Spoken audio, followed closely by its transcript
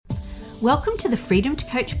Welcome to the Freedom to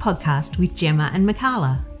Coach podcast with Gemma and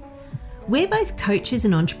Mikala. We're both coaches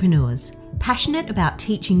and entrepreneurs, passionate about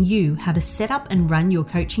teaching you how to set up and run your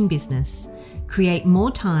coaching business, create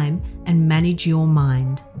more time, and manage your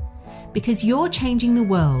mind. Because you're changing the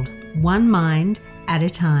world, one mind at a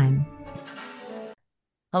time.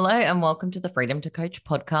 Hello and welcome to the Freedom to Coach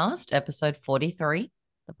podcast, episode 43,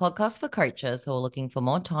 the podcast for coaches who are looking for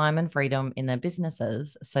more time and freedom in their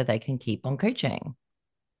businesses so they can keep on coaching.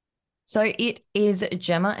 So it is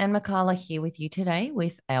Gemma and Mikala here with you today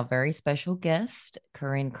with our very special guest,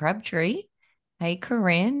 Corinne Crabtree. Hey,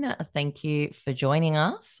 Corinne, thank you for joining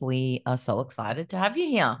us. We are so excited to have you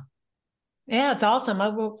here. Yeah, it's awesome.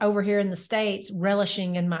 I'm over here in the States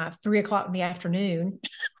relishing in my 3 o'clock in the afternoon.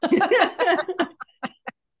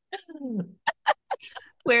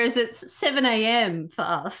 Whereas it's 7 a.m. for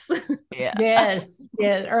us. Yeah. Yes.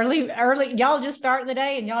 Yeah. Early. Y'all just start the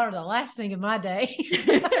day and y'all are the last thing in my day.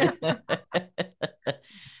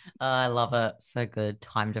 I love it. So good.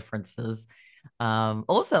 Time differences.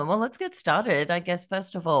 Awesome. Well, let's get started. I guess,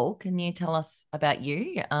 first of all, can you tell us about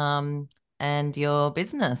you and your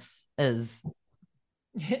business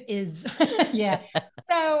Yeah.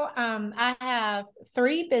 So I have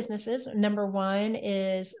 3 businesses. Number one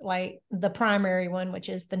is like the primary one, which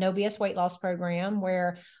is the No BS weight loss program,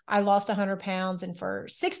 where I lost 100 pounds. And for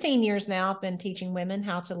 16 years now, I've been teaching women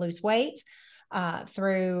how to lose weight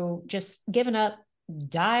through just giving up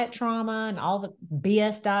diet trauma and all the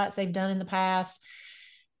BS diets they've done in the past.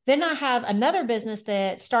 Then I have another business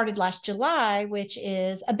that started last July, which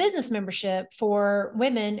is a business membership for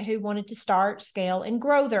women who wanted to start, scale, and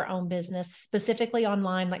grow their own business, specifically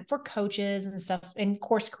online, like for coaches and stuff and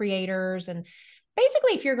course creators. And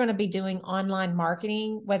basically, if you're going to be doing online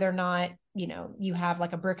marketing, whether or not, you have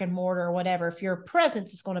like a brick and mortar or whatever, if your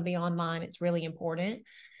presence is going to be online, it's really important.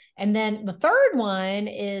 And then the third one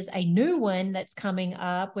is a new one that's coming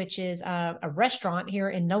up, which is a restaurant here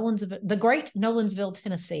in the great Nolensville,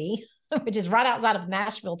 Tennessee, which is right outside of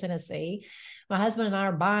Nashville, Tennessee. My husband and I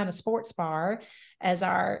are buying a sports bar as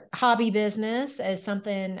our hobby business, as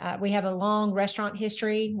something we have a long restaurant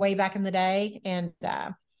history way back in the day. And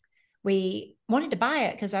we wanted to buy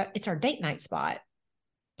it because it's our date night spot.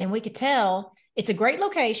 And we could tell it's a great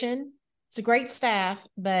location. It's a great staff,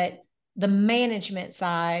 but the management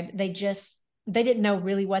side, they didn't know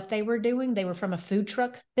really what they were doing. They were from a food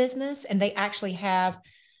truck business, and they actually have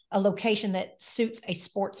a location that suits a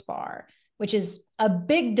sports bar, which is a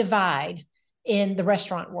big divide in the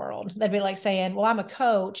restaurant world. They'd be like saying, well, I'm a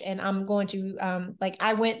coach and I'm going to,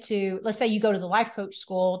 let's say you go to the life coach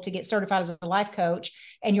school to get certified as a life coach,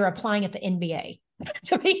 and you're applying at the NBA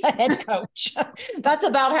to be a head coach. That's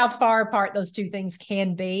about how far apart those two things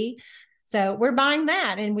can be. So we're buying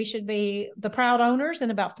that, and we should be the proud owners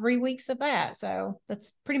in about 3 weeks of that. So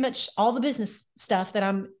that's pretty much all the business stuff that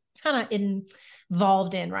I'm kind of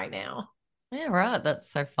involved in right now. Yeah, right. That's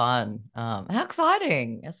so fun. How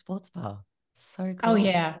exciting. A sports bar. So cool. Oh,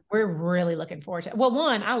 yeah. We're really looking forward to it. Well,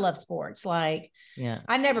 one, I love sports. I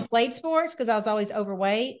never played sports because I was always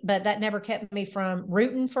overweight, but that never kept me from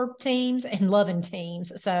rooting for teams and loving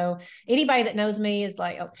teams. So anybody that knows me is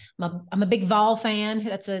like, I'm a big Vol fan.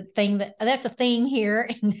 That's a thing here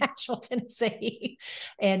in Nashville, Tennessee.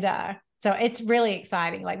 And so it's really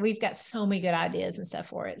exciting. Like, we've got so many good ideas and stuff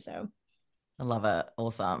for it. So I love it.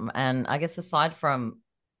 Awesome. And I guess aside from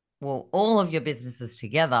all of your businesses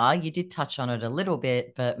together, you did touch on it a little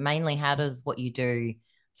bit, but mainly how does what you do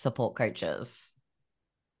support coaches?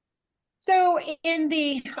 So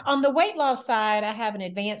on the weight loss side, I have an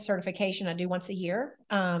advanced certification I do once a year.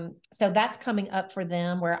 So that's coming up for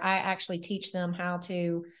them, where I actually teach them how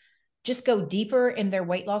to just go deeper in their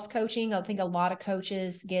weight loss coaching. I think a lot of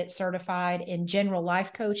coaches get certified in general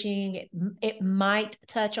life coaching. It might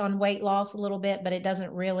touch on weight loss a little bit, but it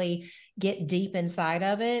doesn't really get deep inside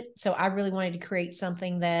of it. So I really wanted to create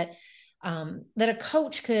something that a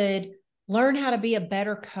coach could learn how to be a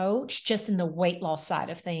better coach just in the weight loss side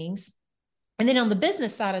of things. And then on the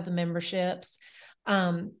business side of the memberships,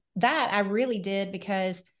 that I really did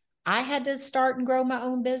because I had to start and grow my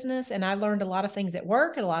own business, and I learned a lot of things that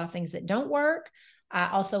work and a lot of things that don't work. I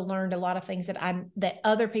also learned a lot of things that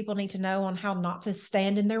other people need to know on how not to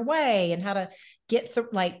stand in their way and how to get through,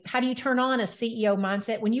 like, how do you turn on a CEO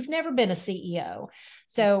mindset when you've never been a CEO?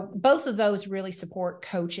 So both of those really support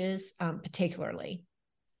coaches, particularly.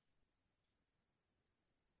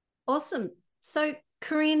 Awesome. So,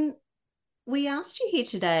 Corinne, we asked you here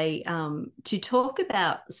today to talk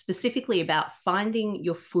specifically about finding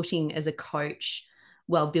your footing as a coach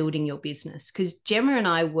while building your business, because Gemma and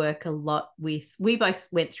I work a lot we both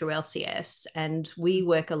went through LCS, and we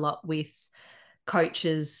work a lot with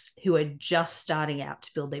coaches who are just starting out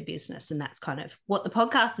to build their business. And that's kind of what the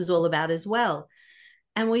podcast is all about as well.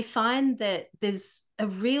 And we find that there's a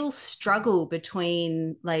real struggle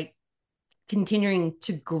between like continuing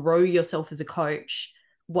to grow yourself as a coach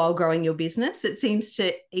while growing your business. It seems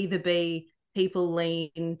to either be people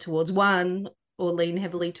lean towards one or lean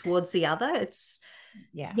heavily towards the other.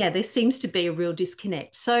 There seems to be a real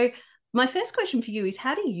disconnect. So my first question for you is,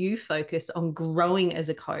 how do you focus on growing as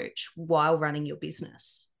a coach while running your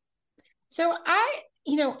business? So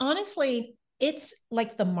honestly, it's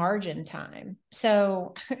like the margin time.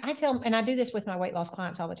 So I tell them, and I do this with my weight loss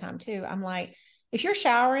clients all the time too. I'm like, if you're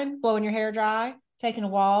showering, blowing your hair dry, taking a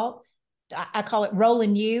walk, I call it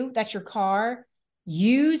rolling you, that's your car.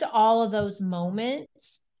 Use all of those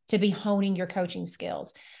moments to be honing your coaching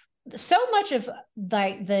skills. So much of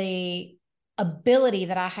like the ability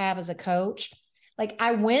that I have as a coach, like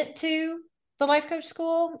I went to the life coach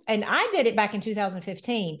school and I did it back in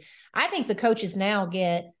 2015. I think the coaches now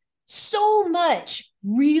get so much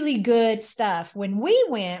really good stuff. When we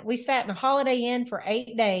went, we sat in a Holiday Inn for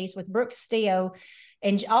 8 days with Brooke Castillo,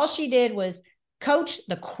 and all she did was coach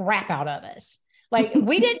the crap out of us. Like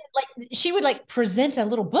we didn't like, she would like present a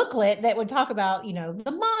little booklet that would talk about,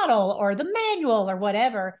 the model or the manual or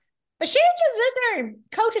whatever. But she would just sit there and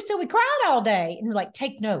coach us till we cried all day and like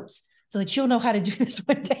take notes so that you'll know how to do this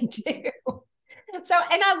one day too. So,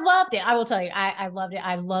 and I loved it. I will tell you, I loved it.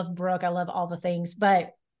 I love Brooke. I love all the things.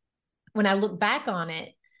 But when I look back on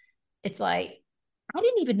it, it's like, I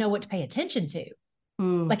didn't even know what to pay attention to.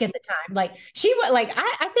 Like at the time, like she was like,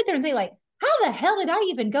 I sit there and think like, how the hell did I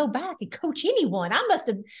even go back and coach anyone? I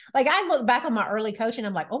must've like, I look back on my early coaching.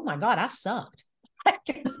 I'm like, oh my God, I sucked. I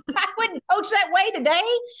wouldn't coach that way today,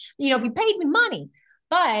 if you paid me money,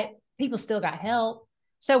 but people still got help.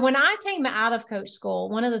 So when I came out of coach school,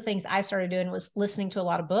 one of the things I started doing was listening to a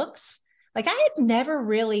lot of books. Like I had never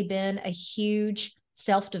really been a huge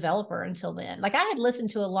self-developer until then. Like I had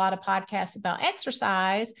listened to a lot of podcasts about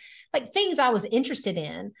exercise, like things I was interested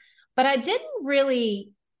in, but I didn't really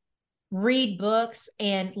read books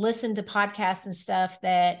and listen to podcasts and stuff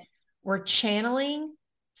that were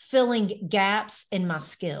filling gaps in my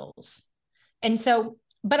skills. And so,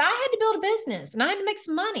 but I had to build a business and I had to make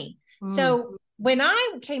some money. So when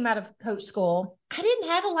I came out of coach school, I didn't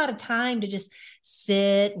have a lot of time to just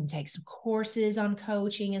sit and take some courses on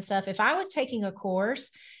coaching and stuff. If I was taking a course,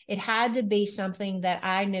 it had to be something that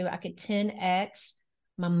I knew I could 10x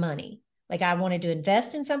my money. Like I wanted to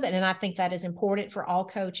invest in something. And I think that is important for all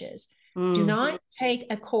coaches. Do not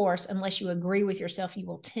take a course unless you agree with yourself you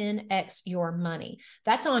will 10x your money.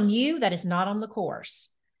 That's on you. That is not on the course.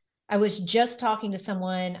 I was just talking to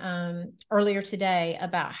someone earlier today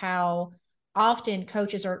about how often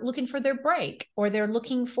coaches are looking for their break or they're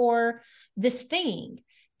looking for this thing.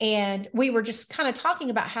 And we were just kind of talking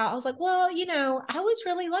about how I was like, well, I was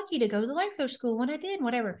really lucky to go to the life coach school when I did,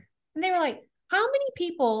 whatever. And they were like, how many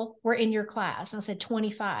people were in your class? And I said,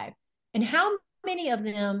 25. And how many of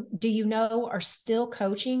them do you know are still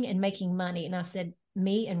coaching and making money? And I said,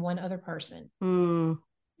 me and one other person. And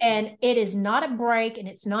it is not a break and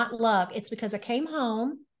it's not luck. It's because I came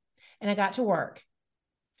home and I got to work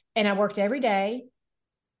and I worked every day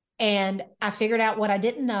and I figured out what I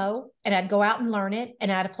didn't know and I'd go out and learn it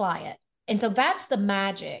and I'd apply it. And so that's the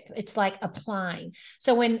magic. It's like applying.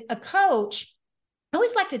 So when a coach, I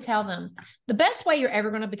always like to tell them the best way you're ever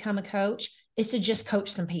going to become a coach is to just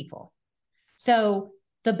coach some people. So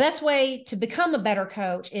the best way to become a better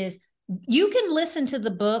coach is you can listen to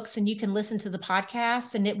the books and you can listen to the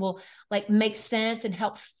podcasts and it will like make sense and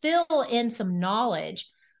help fill in some knowledge.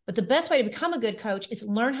 But the best way to become a good coach is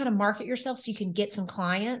learn how to market yourself so you can get some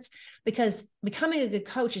clients, because becoming a good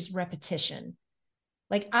coach is repetition.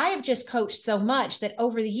 Like I have just coached so much that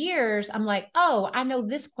over the years, I'm like, oh, I know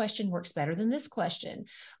this question works better than this question.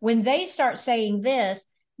 When they start saying this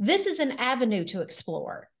is an avenue to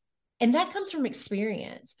explore. And that comes from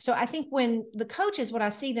experience. So I think when the coaches, what I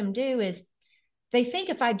see them do is they think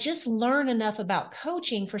if I just learn enough about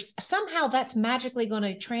coaching, for somehow that's magically going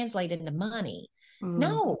to translate into money.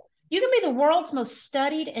 No, you can be the world's most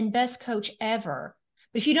studied and best coach ever.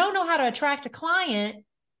 But if you don't know how to attract a client,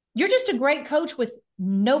 you're just a great coach with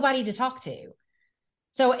nobody to talk to.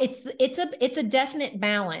 So it's a definite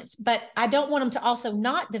balance, but I don't want them to also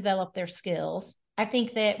not develop their skills. I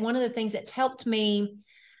think that one of the things that's helped me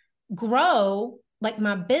grow like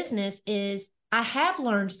my business is I have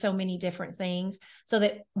learned so many different things so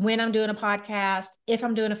that when I'm doing a podcast, if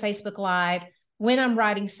I'm doing a Facebook Live, when I'm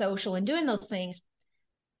writing social and doing those things,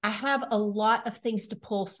 I have a lot of things to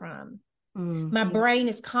pull from. My brain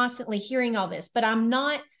is constantly hearing all this, but I'm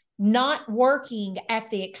not working at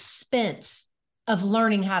the expense of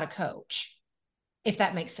learning how to coach, if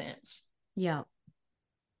that makes sense. Yeah.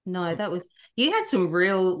 No, you had some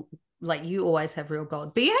real, like, you always have real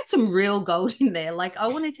gold, but you had some real gold in there. Like, I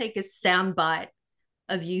want to take a sound bite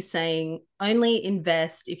of you saying only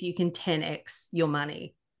invest if you can 10x your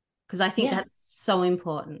money, because I think that's so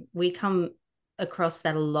important. We come across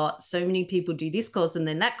that a lot. So many people do this course and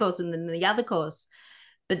then that course and then the other course,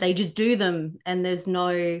 but they just do them and there's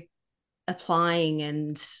no applying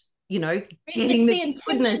and, getting the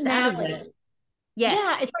goodness out of it. Yes.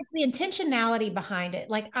 Yeah, it's like the intentionality behind it.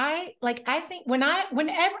 Like I think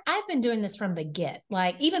whenever I've been doing this from the get,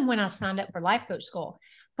 like even when I signed up for life coach school,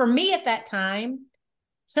 for me at that time,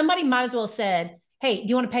 somebody might as well have said, "Hey, do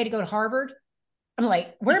you want to pay to go to Harvard?" I'm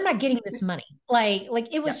like, where am I getting this money? Like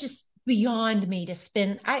it was just beyond me to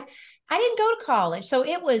spend. I didn't go to college, so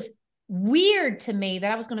it was weird to me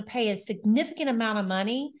that I was going to pay a significant amount of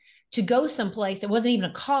money to go someplace that wasn't even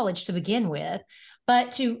a college to begin with,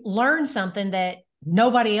 but to learn something that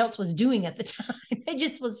nobody else was doing at the time. It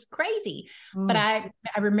just was crazy. But I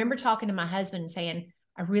remember talking to my husband and saying,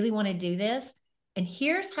 I really want to do this. And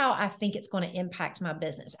here's how I think it's going to impact my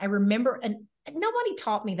business. I remember, and nobody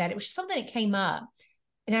taught me that. It was just something that came up.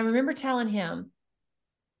 And I remember telling him,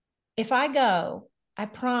 if I go, I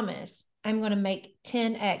promise I'm going to make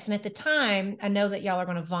 10x. And at the time, I know that y'all are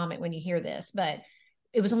going to vomit when you hear this, but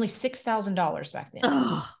it was only $6,000 back then.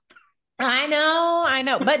 Oh. I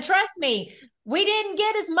know. But trust me, we didn't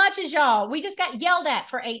get as much as y'all. We just got yelled at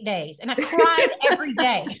for 8 days and I cried every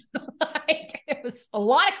day. Like, it was a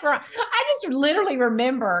lot of crying. I just literally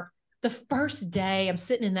remember the first day I'm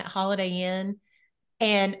sitting in that Holiday Inn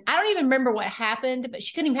and I don't even remember what happened, but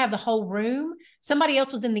she couldn't even have the whole room. Somebody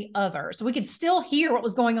else was in the other. So we could still hear what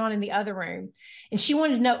was going on in the other room. And she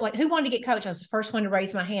wanted to know, like, who wanted to get coached? I was the first one to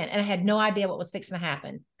raise my hand and I had no idea what was fixing to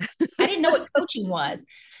happen. I didn't know what coaching was.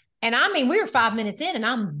 And I mean, we were 5 minutes in and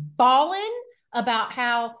I'm bawling about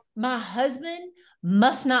how my husband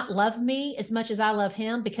must not love me as much as I love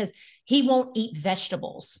him because he won't eat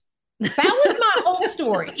vegetables. That was my whole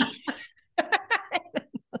story.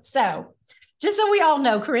 So just so we all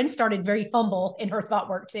know, Corinne started very humble in her thought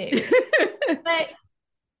work too. But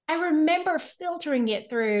I remember filtering it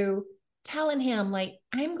through telling him, like,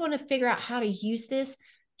 I'm going to figure out how to use this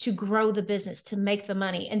to grow the business, to make the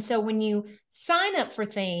money. And so when you sign up for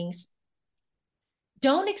things,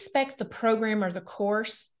 don't expect the program or the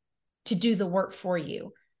course to do the work for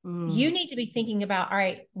you. You need to be thinking about, all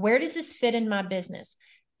right, where does this fit in my business?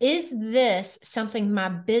 Is this something my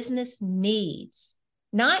business needs?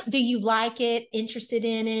 Not, do you like it, interested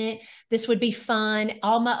in it? This would be fun.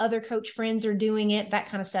 All my other coach friends are doing it, that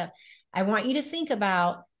kind of stuff. I want you to think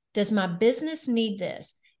about, does my business need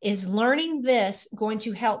this? Is learning this going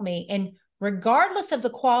to help me? And regardless of the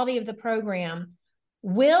quality of the program,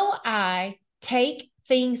 will I take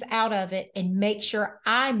things out of it and make sure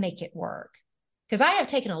I make it work? Because I have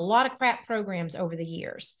taken a lot of crap programs over the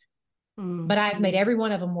years, but I've made every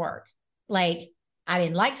one of them work. Like, I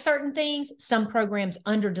didn't like certain things. Some programs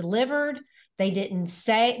under-delivered. They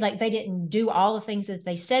didn't do all the things that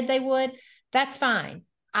they said they would. That's fine.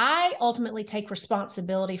 I ultimately take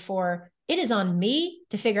responsibility for it. Is on me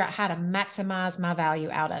to figure out how to maximize my value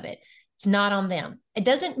out of it. It's not on them. It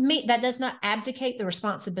doesn't mean that does not abdicate the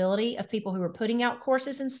responsibility of people who are putting out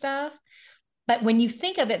courses and stuff. But when you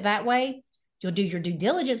think of it that way, you'll do your due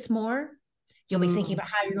diligence more. You'll be thinking about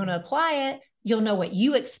how you're going to apply it. You'll know what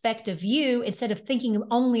you expect of you instead of thinking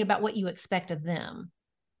only about what you expect of them.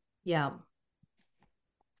 Yeah.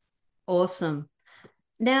 Awesome.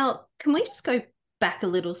 Now, can we just go back a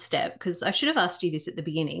little step? Because I should have asked you this at the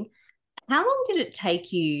beginning. How long did it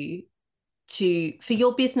take you for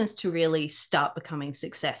your business to really start becoming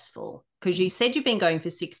successful? Because you said you've been going for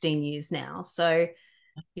 16 years now. So,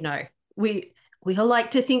 we all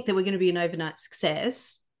like to think that we're going to be an overnight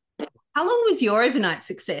success. How long was your overnight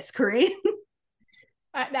success, Corinne?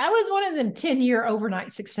 I was one of them 10-year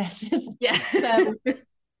overnight successes. Yeah. So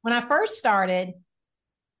when I first started,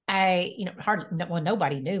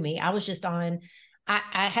 nobody knew me. I was just I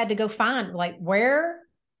had to go find, like,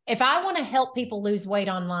 if I want to help people lose weight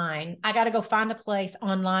online, I got to go find a place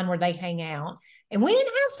online where they hang out. And we didn't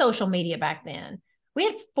have social media back then. We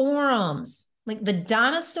had forums, like the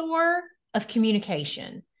dinosaur of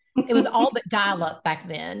communication. It was all but dial up back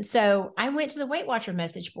then. So I went to the Weight Watcher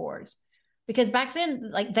message boards because back then,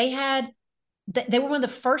 like, they were one of the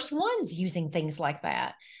first ones using things like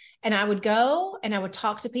that. And I would go and I would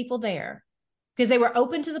talk to people there because they were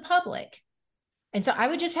open to the public. And so I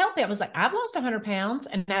would just help it. I was like, I've lost 100 pounds,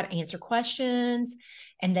 and I'd answer questions.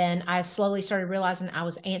 And then I slowly started realizing I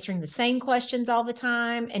was answering the same questions all the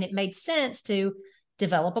time. And it made sense to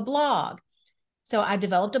develop a blog. So I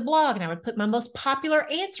developed a blog and I would put my most popular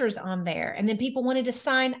answers on there. And then people wanted to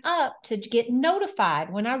sign up to get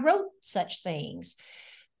notified when I wrote such things.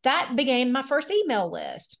 That became my first email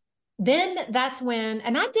list. Then that's when,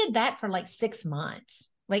 and I did that for like 6 months,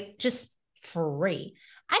 like just free.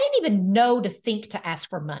 I didn't even know to think to ask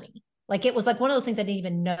for money. Like it was like one of those things I didn't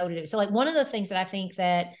even know to do. So like one of the things that I think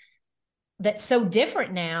that's so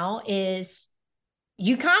different now is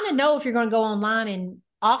you kind of know if you're going to go online and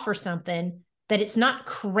offer something that it's not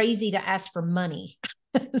crazy to ask for money.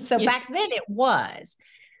 So back then it was.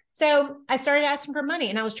 So I started asking for money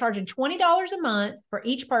and I was charging $20 a month for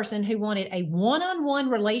each person who wanted a one-on-one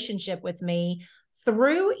relationship with me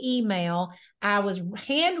through email. I was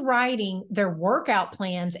handwriting their workout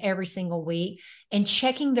plans every single week and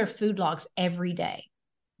checking their food logs every day.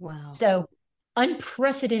 Wow. So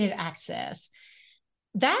unprecedented access.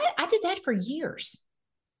 That I did that for years.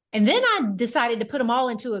 And then I decided to put them all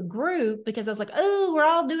into a group because I was like, oh, we're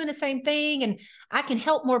all doing the same thing and I can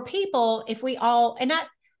help more people if we all, and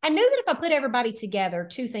I knew that if I put everybody together,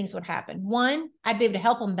 two things would happen. One, I'd be able to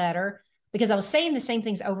help them better because I was saying the same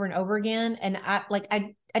things over and over again. And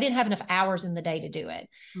I didn't have enough hours in the day to do it.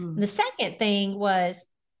 The second thing was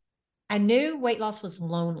I knew weight loss was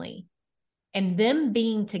lonely, and them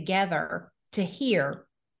being together to hear,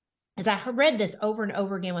 as I read this over and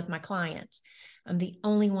over again with my clients, I'm the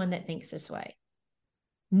only one that thinks this way.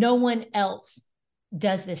 No one else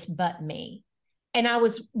does this but me. And I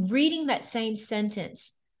was reading that same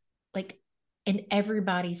sentence like in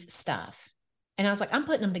everybody's stuff. And I was like, I'm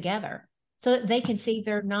putting them together so that they can see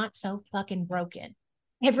they're not so fucking broken.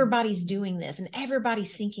 Everybody's doing this and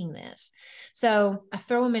everybody's thinking this. So I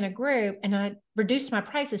throw them in a group and I reduced my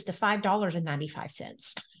prices to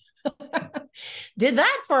 $5.95. Did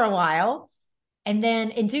that for a while. And then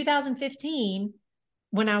in 2015,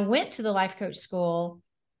 when I went to the life coach school,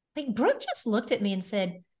 like Brooke just looked at me and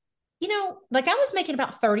said, you know, like I was making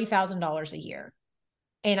about $30,000 a year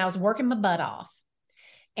and I was working my butt off.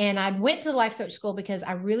 And I went to the life coach school because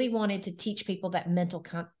I really wanted to teach people that mental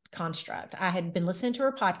construct. I had been listening to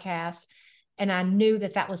her podcast and I knew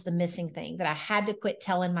that that was the missing thing, that I had to quit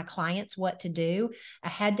telling my clients what to do. I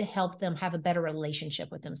had to help them have a better relationship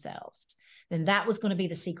with themselves. And that was going to be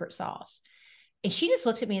the secret sauce. And she just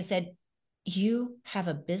looked at me and said, you have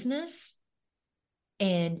a business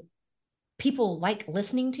and people like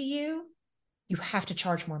listening to you. You have to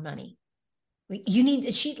charge more money. You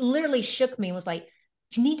need, she literally shook me and was like,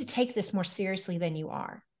 you need to take this more seriously than you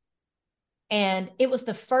are. And it was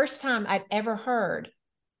the first time I'd ever heard,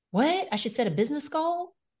 what? I should set a business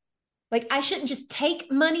goal? Like I shouldn't just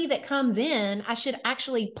take money that comes in. I should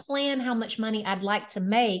actually plan how much money I'd like to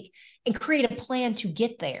make and create a plan to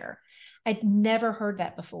get there. I'd never heard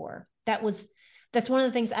that before. That's one of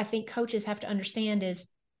the things I think coaches have to understand is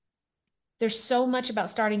there's so much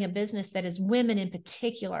about starting a business that as women in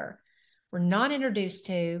particular, we're not introduced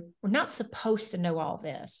to, we're not supposed to know all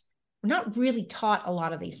this. We're not really taught a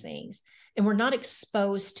lot of these things and we're not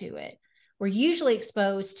exposed to it. We're usually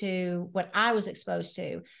exposed to what I was exposed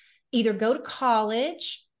to, either go to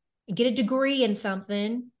college and get a degree in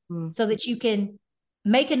something so that you can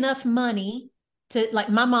make enough money to, like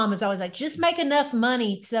my mom is always like, just make enough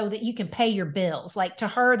money so that you can pay your bills. Like to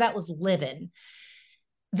her, that was living.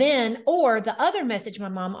 Then, or the other message my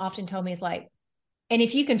mom often told me is like, and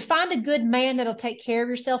if you can find a good man that'll take care of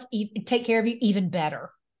yourself, take care of you, even better.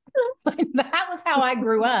 Like, that was how I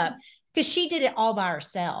grew up because she did it all by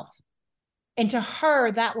herself. And to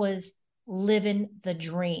her, that was living the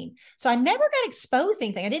dream. So I never got exposed to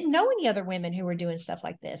anything. I didn't know any other women who were doing stuff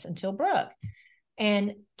like this until Brooke.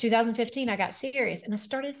 And 2015, I got serious and I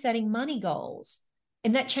started setting money goals.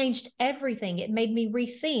 And that changed everything. It made me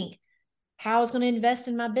rethink how I was going to invest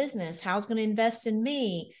in my business, how I was going to invest in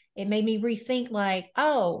me. It made me rethink like,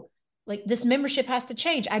 oh, like this membership has to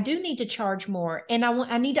change. I do need to charge more. And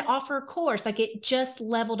I need to offer a course. Like it just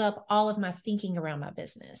leveled up all of my thinking around my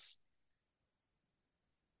business.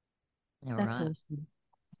 All That's right. awesome.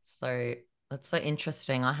 So that's so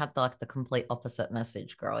interesting. I had like the complete opposite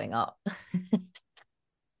message growing up.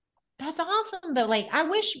 That's awesome though. Like I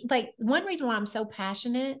wish, like one reason why I'm so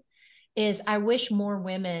passionate is I wish more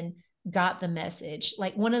women got the message.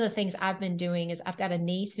 Like one of the things I've been doing is I've got a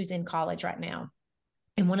niece who's in college right now.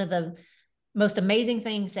 And one of the most amazing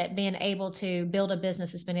things that being able to build a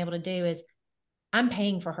business has been able to do is I'm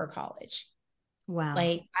paying for her college. Wow.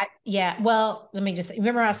 Like, well, let me just,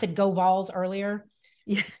 remember I said go Vols earlier?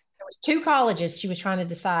 Yeah. There was 2 colleges she was trying to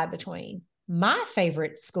decide between. My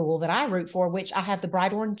favorite school that I root for, which I have the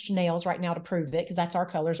bright orange nails right now to prove it, because that's our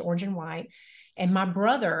colors, orange and white. And my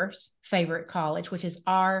brother's favorite college, which is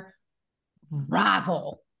our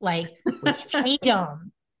rival. Like, we hate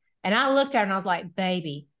them. And I looked at her and I was like,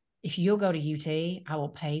 baby, if you'll go to UT, I will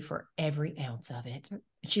pay for every ounce of it. And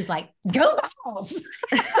she's like, go Vols.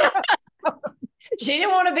 She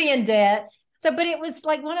didn't want to be in debt. So, but it was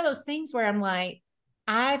like one of those things where I'm like,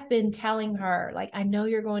 I've been telling her, like, I know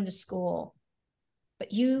you're going to school,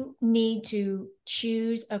 but you need to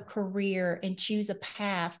choose a career and choose a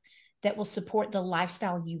path that will support the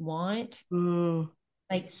lifestyle you want.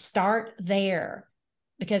 Like, start there,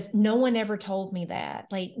 because no one ever told me that.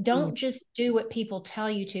 Like, don't just do what people tell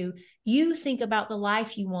you to. You think about the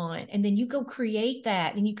life you want, and then you go create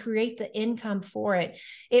that, and you create the income for it.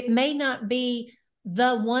 It may not be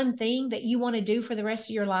the one thing that you want to do for the rest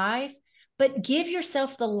of your life, but give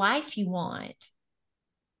yourself the life you want.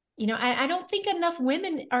 You know, I don't think enough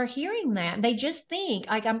women are hearing that. They just think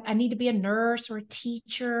like, I need to be a nurse or a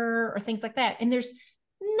teacher or things like that. And there's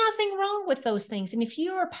nothing wrong with those things. And if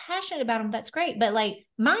you are passionate about them, that's great. But like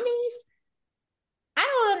my niece, I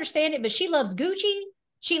don't understand it, but she loves Gucci.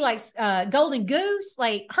 She likes Golden Goose.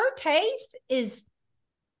 Like, her taste is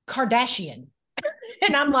Kardashian.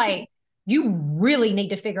 And I'm like, you really need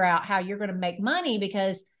to figure out how you're going to make money,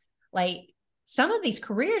 because like some of these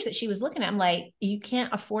careers that she was looking at, I'm like, you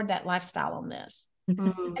can't afford that lifestyle on this.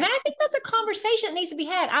 And I think that's a conversation that needs to be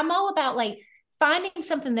had. I'm all about like finding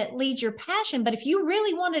something that leads your passion. But if you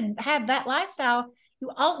really want to have that lifestyle,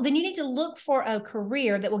 then you need to look for a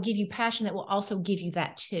career that will give you passion, that will also give you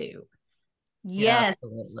that too. Yes,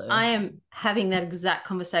 Absolutely. I am having that exact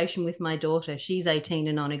conversation with my daughter. She's 18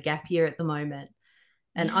 and on a gap year at the moment.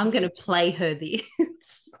 And I'm going to play her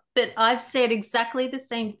this. But I've said exactly the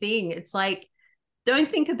same thing. It's like,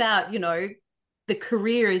 don't think about, the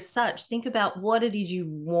career as such. Think about what it is you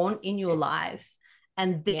want in your life,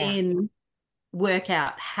 and then work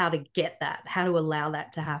out how to get that, how to allow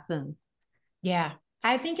that to happen. Yeah,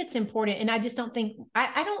 I think it's important. And I just don't think,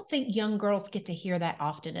 I don't think young girls get to hear that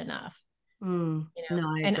often enough. No,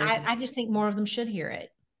 and I just think more of them should hear it.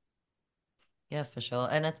 Yeah, for sure.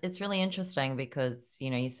 And it's really interesting because,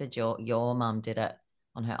 you said your mum did it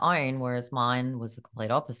on her own, whereas mine was the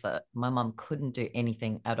complete opposite. My mum couldn't do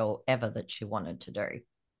anything at all ever that she wanted to do,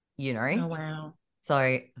 Oh, wow.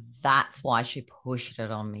 So that's why she pushed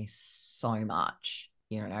it on me so much,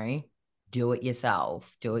 do it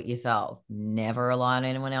yourself, never rely on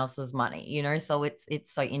anyone else's money, so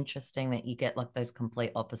it's so interesting that you get like those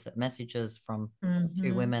complete opposite messages from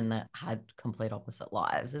two women that had complete opposite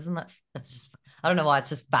lives. Isn't that, it's just, I don't know why, it's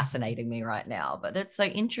just fascinating me right now, but it's so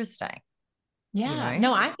interesting. Yeah,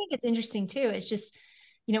 no, I think it's interesting too. It's just,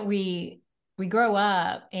 we grow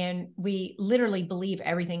up and we literally believe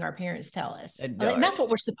everything our parents tell us. And that's what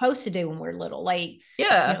we're supposed to do when we're little. Like,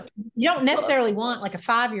 yeah, you don't necessarily want like a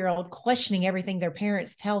 5-year-old questioning everything their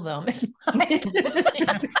parents tell them. It's like,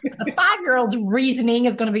 a 5-year-old's reasoning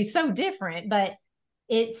is going to be so different. But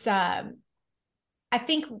it's, I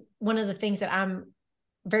think one of the things that I'm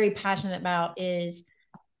very passionate about is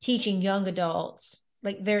teaching young adults,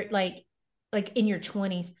 like they're like in your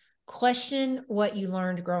 20s, question what you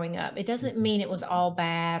learned growing up. It doesn't mean it was all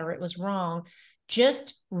bad or it was wrong.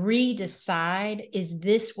 Just redecide, is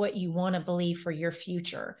this what you want to believe for your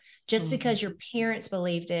future? Just because your parents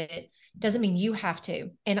believed it doesn't mean you have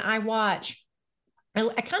to. And I kind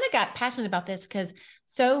of got passionate about this because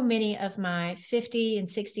so many of my 50 and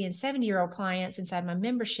 60 and 70-year-old clients inside my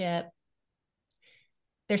membership,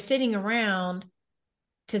 they're sitting around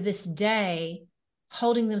to this day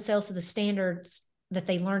holding themselves to the standards that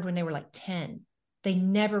they learned when they were like 10. They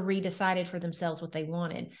never redecided for themselves what they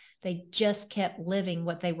wanted. They just kept living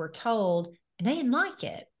what they were told, and they didn't like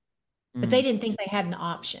it, but they didn't think they had an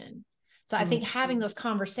option. So I think having those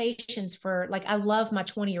conversations for, like, I love my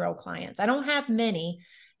 20-year-old clients. I don't have many,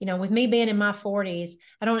 with me being in my 40s,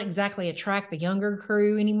 I don't exactly attract the younger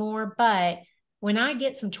crew anymore. But when I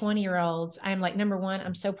get some 20-year-olds, I'm like, number one,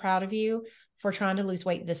 I'm so proud of you for trying to lose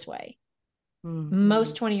weight this way.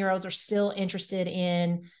 Most 20-year-olds are still interested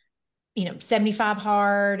in, 75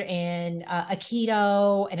 hard and a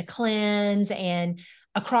keto and a cleanse and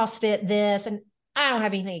a CrossFit this. And I don't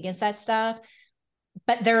have anything against that stuff,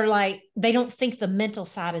 but they're like, they don't think the mental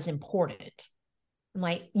side is important. I'm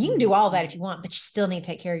like, you can do all that if you want, but you still need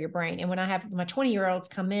to take care of your brain. And when I have my 20-year-olds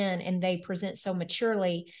come in and they present so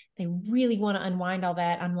maturely, they really want to unwind all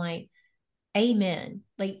that. I'm like, amen.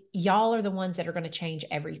 Like, y'all are the ones that are going to change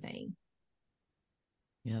everything.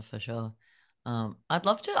 Yeah, for sure. I'd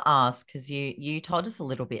love to ask, because you told us a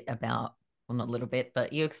little bit about, well, not a little bit,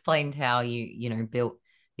 but you explained how you built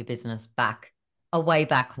your business way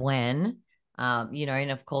back when,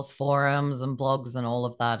 and of course forums and blogs and all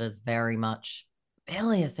of that is very much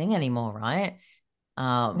barely a thing anymore, right?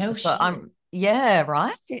 No so shit. Yeah,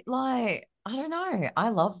 right. Like, I don't know. I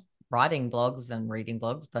love writing blogs and reading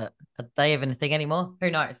blogs, but are they even a thing anymore?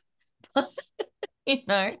 Who knows? They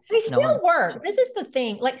No still one's. work. This is the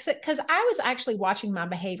thing. Like, because I was actually watching my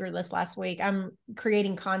behavior list last week. I'm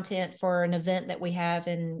creating content for an event that we have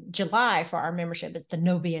in July for our membership. It's the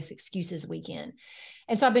No BS Excuses weekend.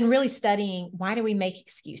 And so I've been really studying, why do we make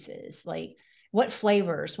excuses? Like, what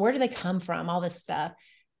flavors? Where do they come from? All this stuff.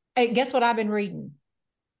 And guess what I've been reading?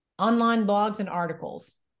 Online blogs and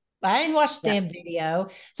articles. I didn't watch the Yeah. damn video.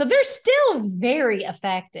 So they're still very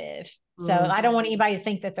effective. So Mm. I don't want anybody to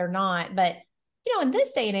think that they're not. But, in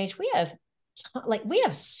this day and age, we have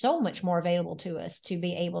so much more available to us to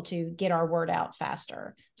be able to get our word out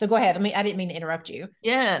faster. So go ahead. I didn't mean to interrupt you.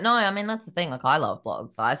 Yeah, no, I mean that's the thing. Like I love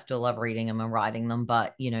blogs. I still love reading them and writing them,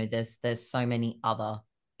 but there's so many other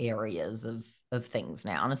areas of things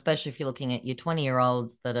now. And especially if you're looking at your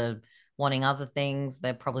 20-year-olds that are wanting other things,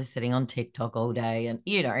 they're probably sitting on TikTok all day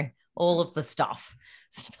and all of the stuff.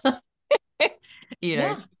 So,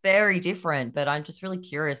 Yeah. it's very different. But I'm just really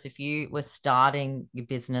curious if you were starting your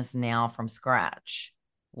business now from scratch,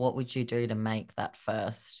 what would you do to make that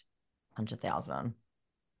first 100,000?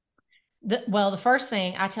 The first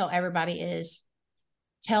thing I tell everybody is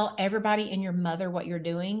tell everybody and your mother what you're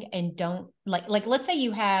doing, and don't like let's say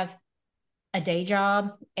you have a day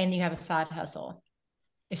job and you have a side hustle.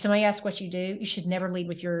 If somebody asks what you do, you should never lead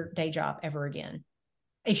with your day job ever again.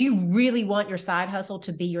 If you really want your side hustle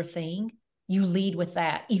to be your thing, you lead with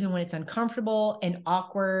that, even when it's uncomfortable and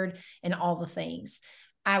awkward and all the things.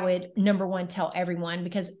 I would, number one, tell everyone,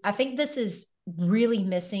 because I think this is really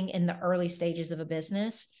missing in the early stages of a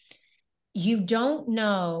business. You don't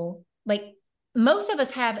know, like most of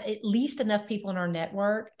us have at least enough people in our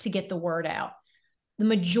network to get the word out. The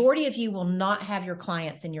majority of you will not have your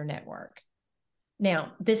clients in your network.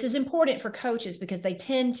 Now, this is important for coaches because they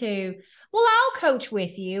tend to, well, I'll coach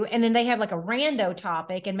with you. And then they have like a rando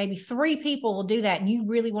topic and maybe 3 people will do that. And you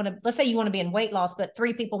really want to, let's say you want to be in weight loss, but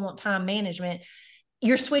 3 people want time management.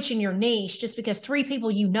 You're switching your niche just because 3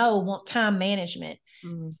 people want time management.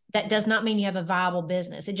 Mm. That does not mean you have a viable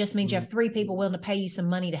business. It just means you have 3 people willing to pay you some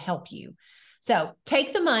money to help you. So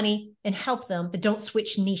take the money and help them, but don't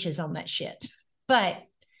switch niches on that shit. But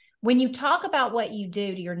when you talk about what you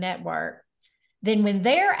do to your network, then when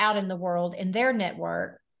they're out in the world in their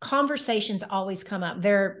network, conversations always come up.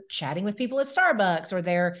 They're chatting with people at Starbucks, or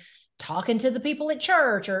they're talking to the people at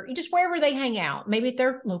church, or just wherever they hang out, maybe at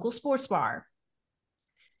their local sports bar.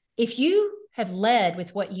 If you have led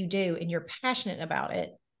with what you do and you're passionate about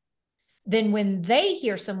it, then when they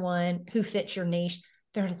hear someone who fits your niche,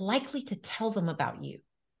 they're likely to tell them about you.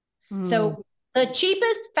 So the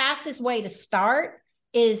cheapest, fastest way to start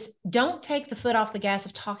is don't take the foot off the gas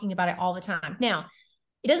of talking about it all the time. Now,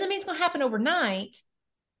 it doesn't mean it's going to happen overnight,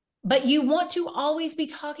 but you want to always be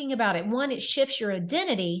talking about it. One, it shifts your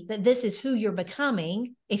identity that this is who you're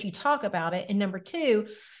becoming if you talk about it. And number 2,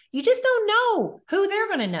 you just don't know who they're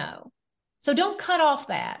going to know. So don't cut off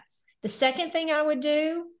that. The second thing I would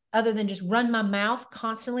do, other than just run my mouth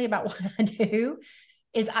constantly about what I do,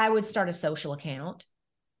 is I would start a social account.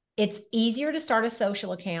 It's easier to start a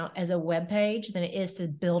social account as a web page than it is to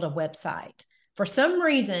build a website. For some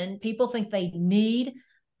reason, people think they need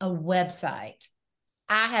a website.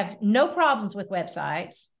 I have no problems with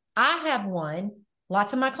websites. I have one.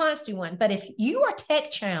 Lots of my clients do one. But if you are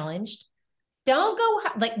tech challenged, don't go,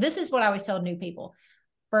 like, this is what I always tell new people.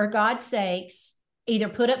 For God's sakes, either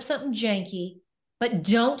put up something janky, but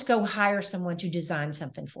don't go hire someone to design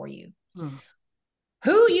something for you.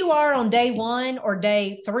 Who you are on day 1 or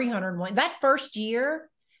day 301, that first year,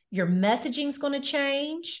 your messaging is going to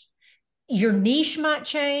change. Your niche might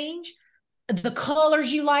change. The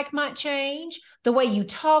colors you like might change. The way you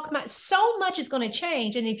talk might, so much is going to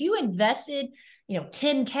change. And if you invested,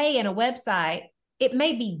 $10K in a website, it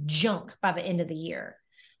may be junk by the end of the year.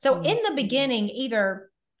 So in the beginning, either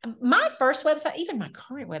my first website, even my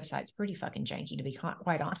current website is pretty fucking janky, to be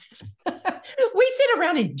quite honest. We sit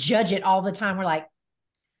around and judge it all the time. We're like,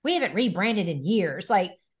 we haven't rebranded in years.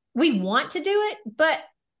 Like, we want to do it, but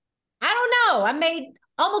I don't know. I made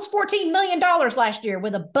almost $14 million last year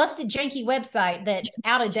with a busted janky website that's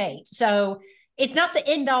out of date. So it's not the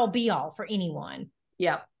end all be all for anyone.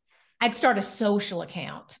 Yeah. I'd start a social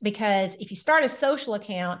account, because if you start a social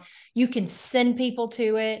account, you can send people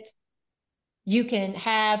to it. You can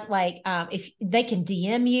have if they can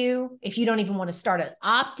DM you, if you don't even want to start an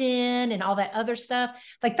opt-in and all that other stuff,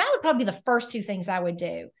 like that would probably be the first 2 things I would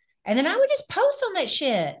do. And then I would just post on that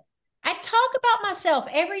shit. I'd talk about myself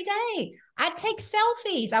every day. I'd take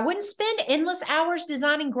selfies. I wouldn't spend endless hours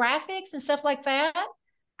designing graphics and stuff like that.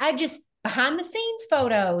 I'd just behind the scenes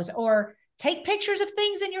photos, or take pictures of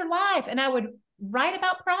things in your life, and I would write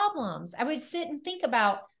about problems. I would sit and think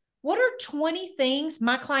about, what are 20 things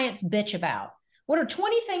my clients bitch about? What are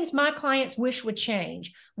 20 things my clients wish would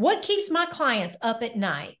change? What keeps my clients up at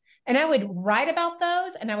night? And I would write about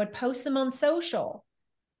those and I would post them on social.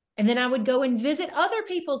 And then I would go and visit other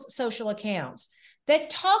people's social accounts that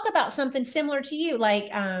talk about something similar to you.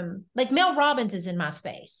 Like Mel Robbins is in my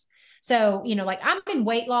space. So, like I'm in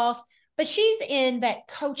weight loss, but she's in that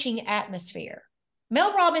coaching atmosphere.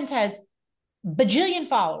 Mel Robbins has bajillion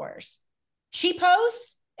followers. She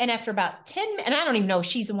posts, and after about 10 minutes, and I don't even know if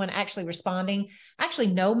she's the one actually responding. I actually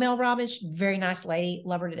know Mel Robbins, very nice lady,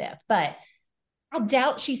 love her to death. But I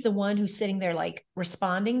doubt she's the one who's sitting there like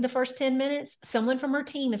responding the first 10 minutes. Someone from her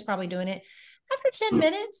team is probably doing it. After 10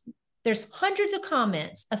 minutes, there's hundreds of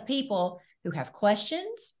comments of people who have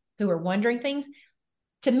questions, who are wondering things.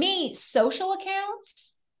 To me, social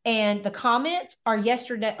accounts and the comments are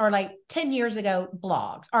like 10 years ago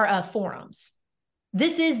blogs or forums.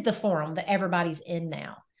 This is the forum that everybody's in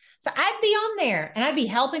now. So I'd be on there and I'd be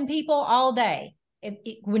helping people all day.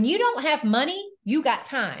 When you don't have money, you got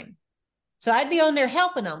time. So I'd be on there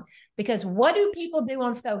helping them, because what do people do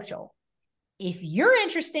on social? If you're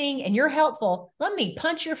interesting and you're helpful, let me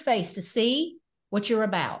punch your face to see what you're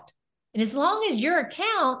about. And as long as your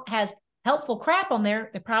account has helpful crap on there,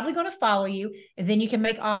 they're probably going to follow you, and then you can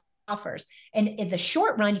make offers. And in the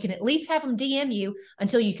short run, you can at least have them DM you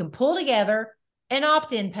until you can pull together an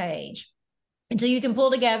opt-in page, until you can pull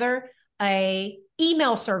together a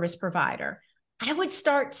email service provider. I would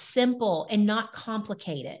start simple and not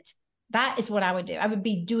complicate it. That is what I would do. I would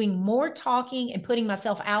be doing more talking and putting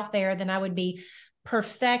myself out there than I would be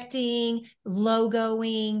perfecting,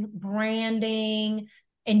 logoing, branding,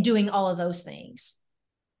 and doing all of those things.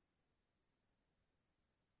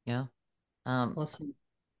 Yeah. Awesome.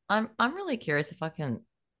 I'm really curious if I can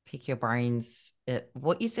pick your brains at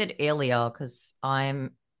what you said earlier, because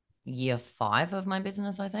I'm year 5 of my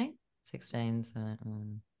business, I think. 16. So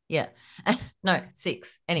yeah. No,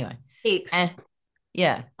 6. Anyway. 6.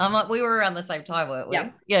 Yeah. I'm like, we were around the same time, weren't we?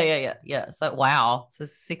 Yep. Yeah. So wow. So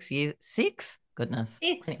 6 years. 6? Goodness.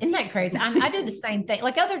 Isn't that crazy? I do the same thing.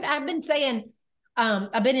 Like I've been saying,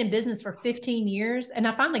 I've been in business for 15 years, and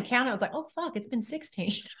I finally counted. I was like, oh fuck, it's been 16.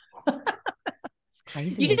 It's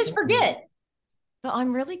crazy. You just forget. But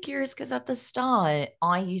I'm really curious, because at the start,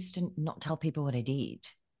 I used to not tell people what I did.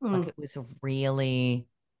 Like it was a really,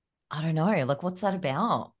 I don't know, like what's that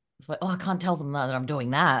about? It's like, oh, I can't tell them that I'm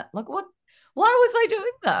doing that. Like what? Why was I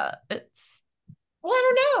doing that? Well,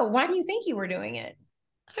 I don't know. Why do you think you were doing it?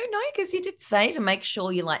 I don't know, because you did say to make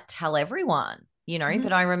sure you like tell everyone,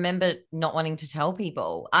 but I remember not wanting to tell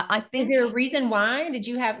people. I think. Is there a reason why?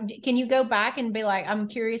 Can you go back and be like, I'm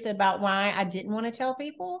curious about why I didn't want to tell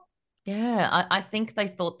people? Yeah, I think they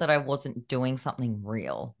thought that I wasn't doing something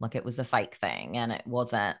real, like it was a fake thing and it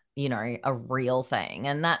wasn't, a real thing.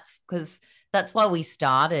 And that's why we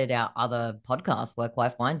started our other podcast, Work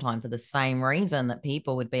Life Wine Time, for the same reason, that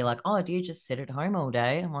people would be like, oh, do you just sit at home all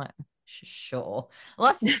day? I'm like, sure.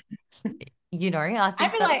 Like, I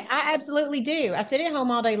think I absolutely do. I sit at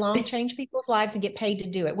home all day long, change people's lives, and get paid to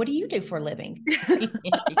do it. What do you do for a living?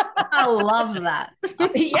 I love that.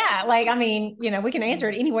 Yeah. Like, I mean, we can answer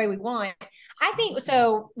it any way we want. I think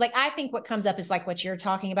so. Like, I think what comes up is like what you're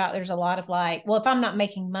talking about. There's a lot of like, well, if I'm not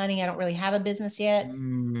making money, I don't really have a business yet.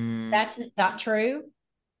 That's not true.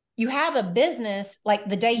 You have a business like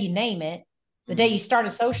the day you name it, the day you start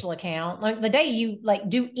a social account, like the day you like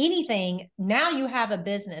do anything, now you have a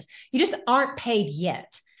business. You just aren't paid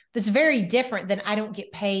yet. That's very different than I don't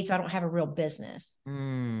get paid, so I don't have a real business.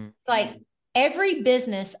 It's like every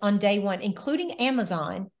business on day one, including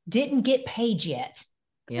Amazon, didn't get paid yet.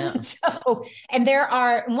 Yeah. And there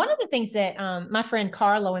are, one of the things that my friend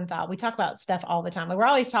Carl Lowenthal, we talk about stuff all the time. Like we're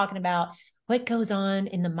always talking about what goes on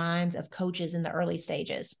in the minds of coaches in the early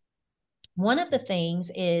stages. One of the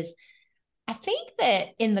things is, I think that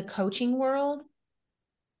in the coaching world,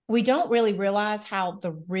 we don't really realize how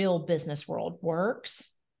the real business world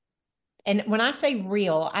works. And when I say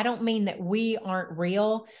real, I don't mean that we aren't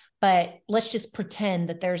real, but let's just pretend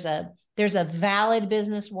that there's a valid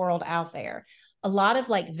business world out there. A lot of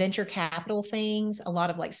like venture capital things, a lot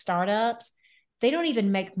of like startups, they don't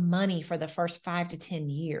even make money for the first 5 to 10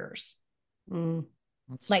 years.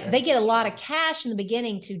 Like they get a lot of cash in the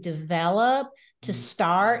beginning to develop, to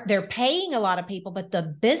start. They're paying a lot of people, but the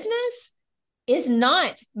business is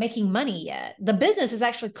not making money yet. The business is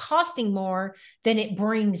actually costing more than it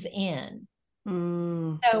brings in.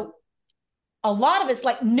 So a lot of it's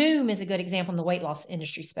like Noom is a good example in the weight loss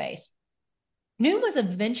industry space. Noom was a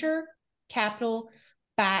venture capital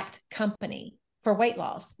backed company. for weight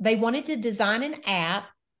loss. They wanted to design an app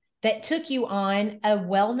that took you on a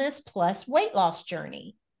wellness plus weight loss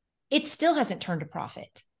journey. It still hasn't turned a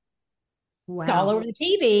profit. Wow. It's all over the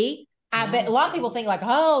TV. I bet a lot of people think like,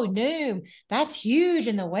 oh, Noom, that's huge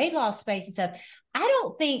in the weight loss space and stuff. I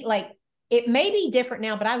don't think like it may be different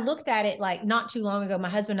now, but I looked at it like not too long ago. My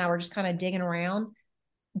husband and I were just kind of digging around.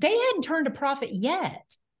 They hadn't turned a profit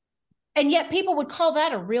yet. And yet people would call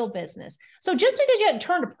that a real business. So just because you hadn't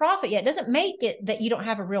turned a profit yet doesn't make it that you don't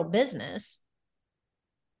have a real business.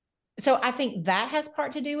 So I think that has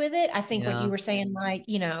part to do with it. I think what you were saying, like,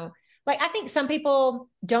 you know, like I think some people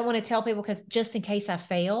don't want to tell people because just in case I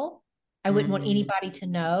fail, I wouldn't want anybody to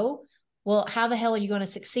know. Well, how the hell are you going to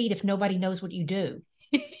succeed if nobody knows what you do?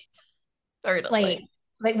 Like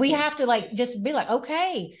we have to like just be like,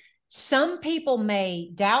 okay, some people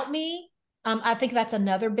may doubt me. I think that's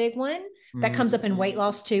another big one that comes up in weight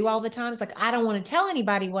loss too all the time. It's like, I don't want to tell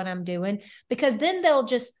anybody what I'm doing because then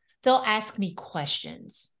they'll ask me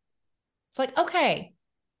questions. It's like, okay,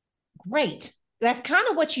 great. That's kind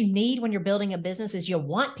of what you need when you're building a business is you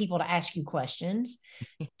want people to ask you questions.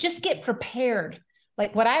 Just get prepared.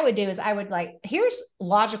 Like what I would do is I would like, here's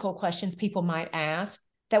logical questions people might ask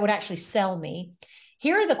that would actually sell me.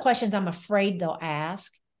 Here are the questions I'm afraid they'll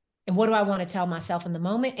ask. And what do I want to tell myself in the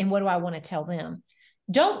moment? And what do I want to tell them?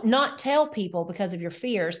 Don't not tell people because of your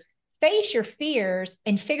fears. Face your fears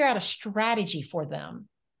and figure out a strategy for them.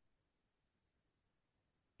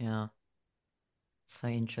 Yeah. So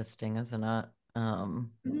interesting, isn't it? Yeah,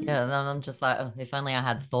 then I'm just like, oh, if only I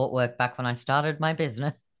had thought work back when I started my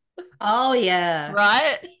business. Oh, yeah.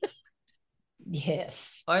 Right?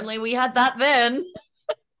 Yes. Only we had that then.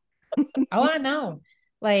 Oh, I know.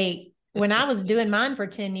 Like when I was doing mine for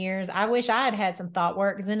 10 years, I wish I had had some thought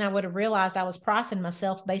work because then I would have realized I was pricing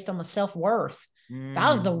myself based on my self-worth.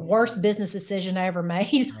 That was the worst business decision I ever made.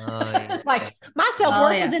 It's like my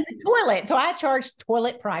self-worth was in the toilet. So I charged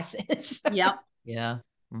toilet prices. Yep. Yeah.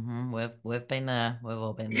 We've been there. We've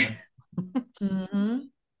all been there.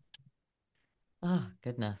 Oh,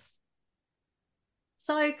 goodness.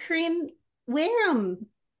 So, Corinne,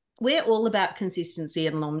 we're all about consistency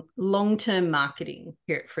and long-term marketing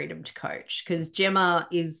here at Freedom to Coach because Gemma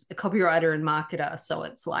is a copywriter and marketer. So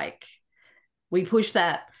it's like we push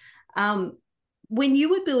that. When you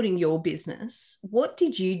were building your business, what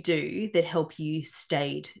did you do that helped you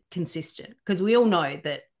stayed consistent? Because we all know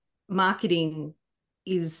that marketing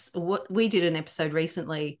is what we did an episode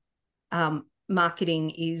recently. Marketing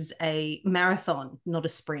is a marathon, not a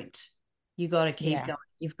sprint. You got to keep going.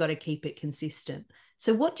 You've got to keep it consistent.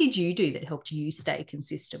 So what did you do that helped you stay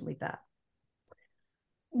consistent with that?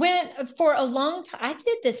 When for a long time, I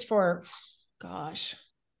did this for, gosh,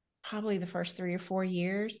 probably the first 3 or 4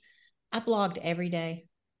 years. I blogged every day.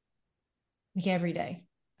 Like every day.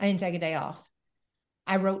 I didn't take a day off.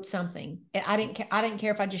 I wrote something. I didn't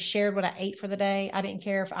care if I just shared what I ate for the day. I didn't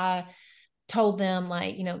care if I told them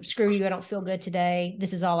like, you know, screw you, I don't feel good today.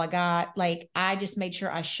 This is all I got. Like, I just made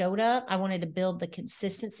sure I showed up. I wanted to build the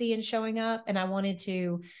consistency in showing up. And I wanted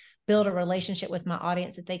to build a relationship with my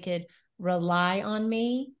audience that they could rely on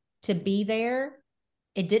me to be there.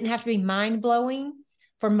 It didn't have to be mind blowing.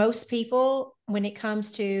 For most people, when it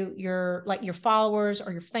comes to your followers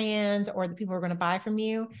or your fans or the people who are going to buy from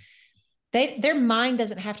you, their mind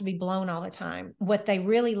doesn't have to be blown all the time. What they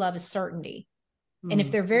really love is certainty. And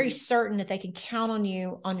if they're very certain that they can count on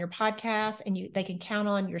you on your podcast and they can count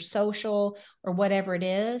on your social or whatever it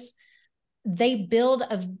is, they build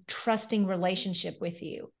a trusting relationship with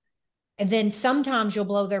you. And then sometimes you'll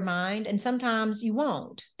blow their mind and sometimes you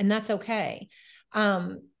won't. And that's okay.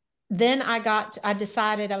 Then I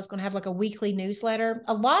decided I was going to have like a weekly newsletter.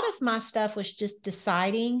 A lot of my stuff was just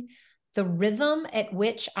deciding the rhythm at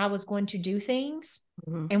which I was going to do things.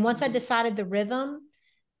 And once I decided the rhythm,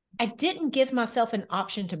 I didn't give myself an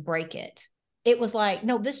option to break it. It was like,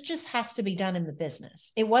 no, this just has to be done in the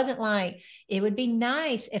business. It wasn't like, it would be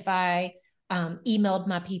nice if I emailed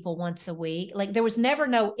my people once a week. Like there was never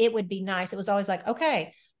no, it would be nice. It was always like,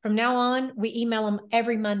 okay, from now on, we email them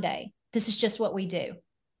every Monday. This is just what we do.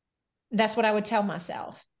 That's what I would tell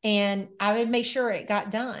myself. And I would make sure it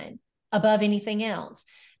got done above anything else.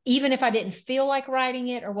 Even if I didn't feel like writing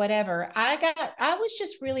it or whatever, I was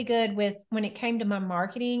just really good with when it came to my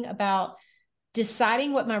marketing about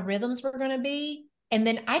deciding what my rhythms were going to be. And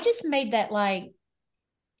then I just made that like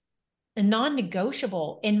a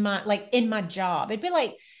non-negotiable in my job. It'd be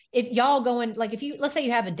like, if y'all going, like if you, let's say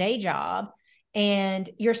you have a day job and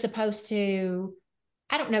you're supposed to,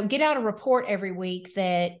 I don't know, get out a report every week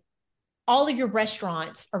that all of your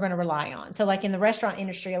restaurants are going to rely on. So like in the restaurant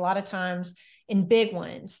industry, a lot of times in big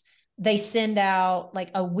ones, they send out like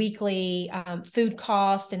a weekly food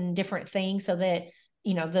cost and different things so that,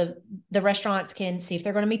 you know, the restaurants can see if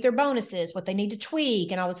they're going to meet their bonuses, what they need to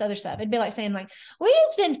tweak and all this other stuff. It'd be like saying like, we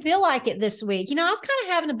just didn't feel like it this week. You know, I was kind of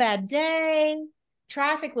having a bad day.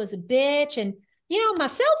 Traffic was a bitch. And, you know, my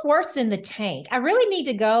self-worth's in the tank. I really need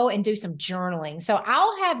to go and do some journaling. So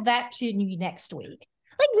I'll have that to you next week.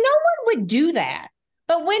 Like no one would do that.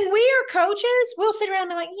 But when we are coaches, we'll sit around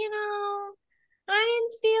and be like, you know, I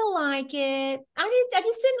didn't feel like it. I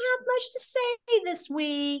just didn't have much to say this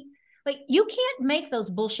week. Like you can't make those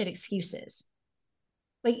bullshit excuses.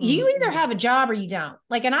 Like you either have a job or you don't.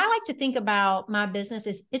 Like, and I like to think about my business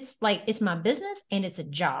as it's my business and it's a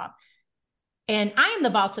job. And I am the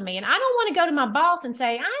boss of me. And I don't want to go to my boss and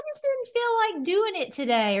say, I just didn't feel like doing it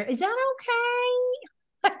today. Or is that okay?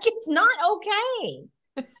 Like it's not okay.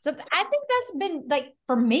 So I think that's been like,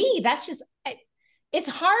 for me, that's just, it's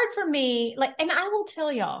hard for me. Like, and I will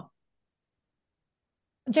tell y'all,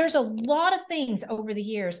 there's a lot of things over the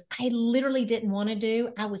years I literally didn't want to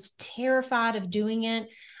do. I was terrified of doing it.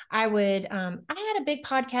 I had a big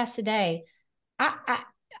podcast today. I'm gonna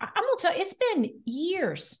tell you, it's been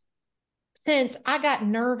years since I got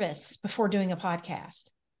nervous before doing a podcast.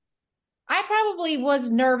 I probably was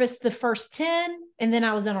nervous the first 10 and then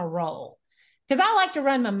I was in a roll because I like to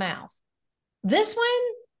run my mouth. This one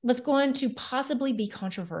was going to possibly be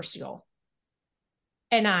controversial.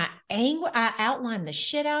 And I outlined the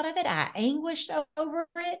shit out of it. I anguished over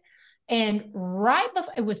it. And right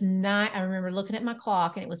before it was 9, I remember looking at my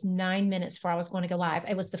clock and it was 9 minutes before I was going to go live.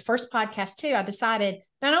 It was the first podcast too. I decided,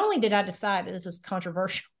 not only did I decide that this was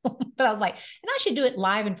controversial, but I was like, and I should do it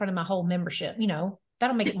live in front of my whole membership. You know,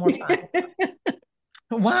 that'll make it more fun.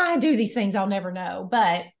 Why I do these things, I'll never know.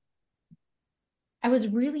 But I was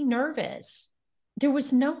really nervous. There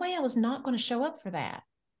was no way I was not going to show up for that.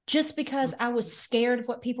 Just because I was scared of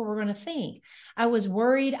what people were going to think. I was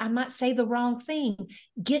worried I might say the wrong thing,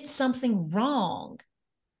 get something wrong.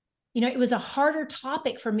 You know, it was a harder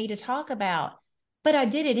topic for me to talk about, but I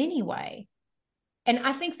did it anyway. And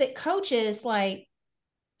I think that coaches like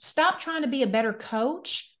stop trying to be a better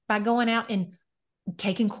coach by going out and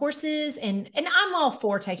taking courses. And I'm all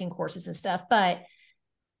for taking courses and stuff, but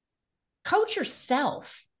coach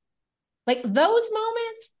yourself. Like those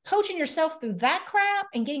moments, coaching yourself through that crap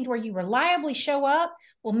and getting to where you reliably show up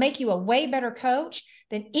will make you a way better coach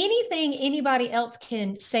than anything anybody else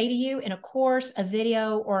can say to you in a course, a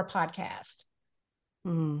video, or a podcast.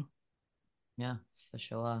 Yeah, for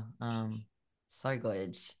sure. So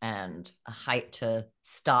good. And I hate to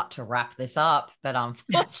start to wrap this up, but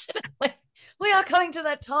unfortunately we are coming to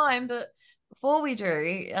that time. But before we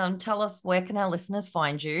do, tell us, where can our listeners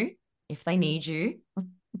find you if they need you?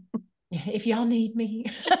 If y'all need me.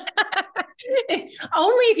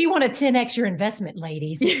 Only if you want to 10x your investment,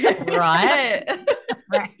 ladies. Right.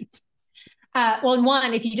 Right. Well,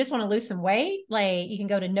 one, if you just want to lose some weight, like you can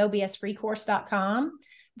go to nobsfreecourse.com.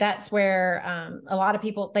 That's where a lot of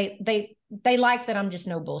people, they like that I'm just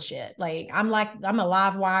no bullshit. Like I'm a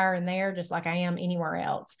live wire in there, just like I am anywhere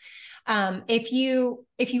else. If you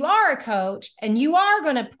are a coach and you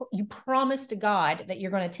promise to God that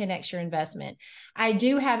you're going to 10x your investment, I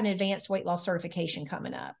do have an advanced weight loss certification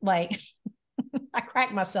coming up. Like I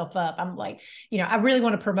crack myself up. I'm like, you know, I really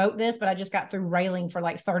want to promote this, but I just got through railing for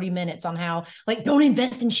like 30 minutes on how like, don't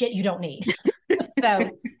invest in shit you don't need. So,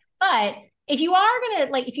 but if you are going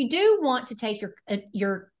to if you do want to take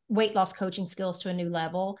your weight loss coaching skills to a new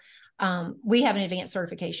level, we have an advanced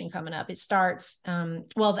certification coming up. It starts,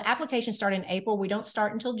 the applications start in April. We don't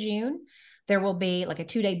start until June. There will be like a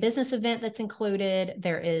 2-day business event that's included.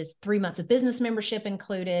 There is 3 months of business membership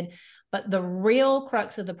included. But the real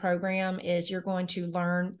crux of the program is you're going to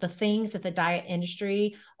learn the things that the diet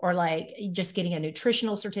industry or like just getting a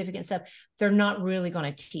nutritional certificate and stuff, they're not really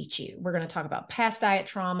going to teach you. We're going to talk about past diet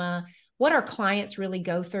trauma, what our clients really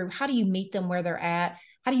go through. How do you meet them where they're at?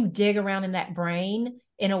 How do you dig around in that brain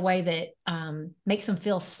in a way that makes them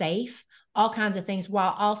feel safe? All kinds of things,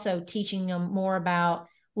 while also teaching them more about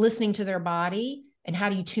listening to their body and how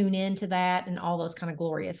do you tune into that and all those kind of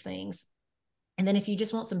glorious things. And then if you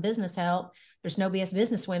just want some business help, there's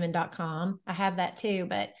nobsbusinesswomen.com. I have that too.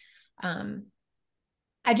 But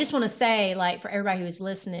I just want to say, like, for everybody who is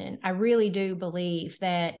listening, I really do believe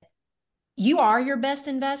that you are your best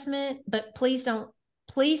investment, but please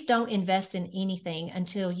don't invest in anything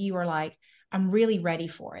until you are like, I'm really ready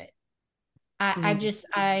for it. I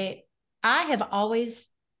have always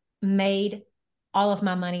made all of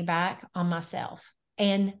my money back on myself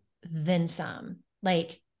and then some,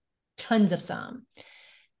 like tons of some.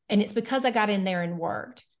 And it's because I got in there and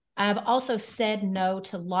worked. I've also said no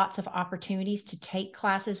to lots of opportunities to take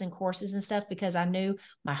classes and courses and stuff because I knew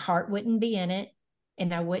my heart wouldn't be in it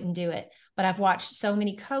and I wouldn't do it. But I've watched so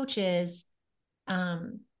many coaches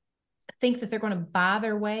think that they're going to buy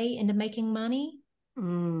their way into making money.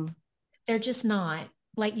 They're just not.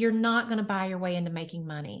 Like, you're not going to buy your way into making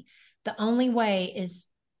money. The only way is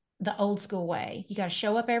the old school way. You got to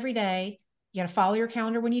show up every day. You got to follow your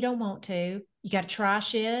calendar when you don't want to. You got to try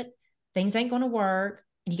shit. Things ain't going to work.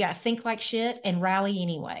 You got to think like shit and rally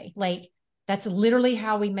anyway. Like, that's literally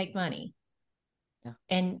how we make money. Yeah.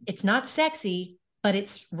 And it's not sexy, but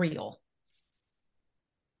it's real.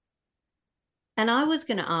 And I was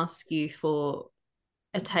going to ask you for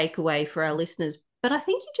a takeaway for our listeners, but I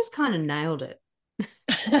think you just kind of nailed it.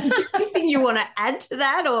 Anything you want to add to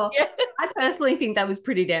that? Or Yeah. I personally think that was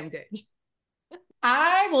pretty damn good.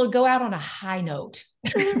 I will go out on a high note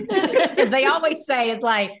because they always say it's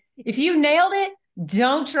like, if you nailed it,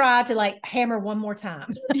 don't try to like hammer one more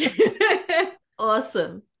time.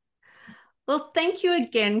 Awesome. Well, thank you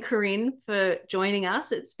again, Corinne, for joining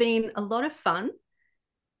us. It's been a lot of fun.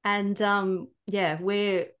 And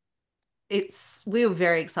we're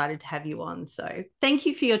very excited to have you on. So thank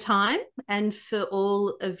you for your time and for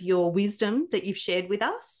all of your wisdom that you've shared with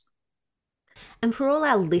us. And for all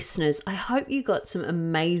our listeners, I hope you got some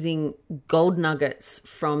amazing gold nuggets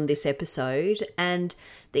from this episode and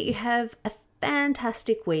that you have a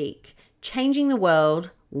fantastic week, changing the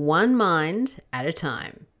world one mind at a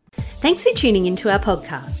time. Thanks for tuning into our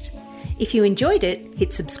podcast. If you enjoyed it,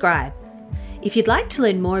 hit subscribe. If you'd like to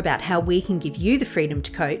learn more about how we can give you the freedom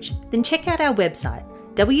to coach, then check out our website,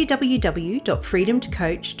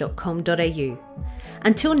 www.freedomtocoach.com.au.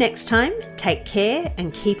 Until next time, take care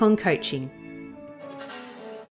and keep on coaching.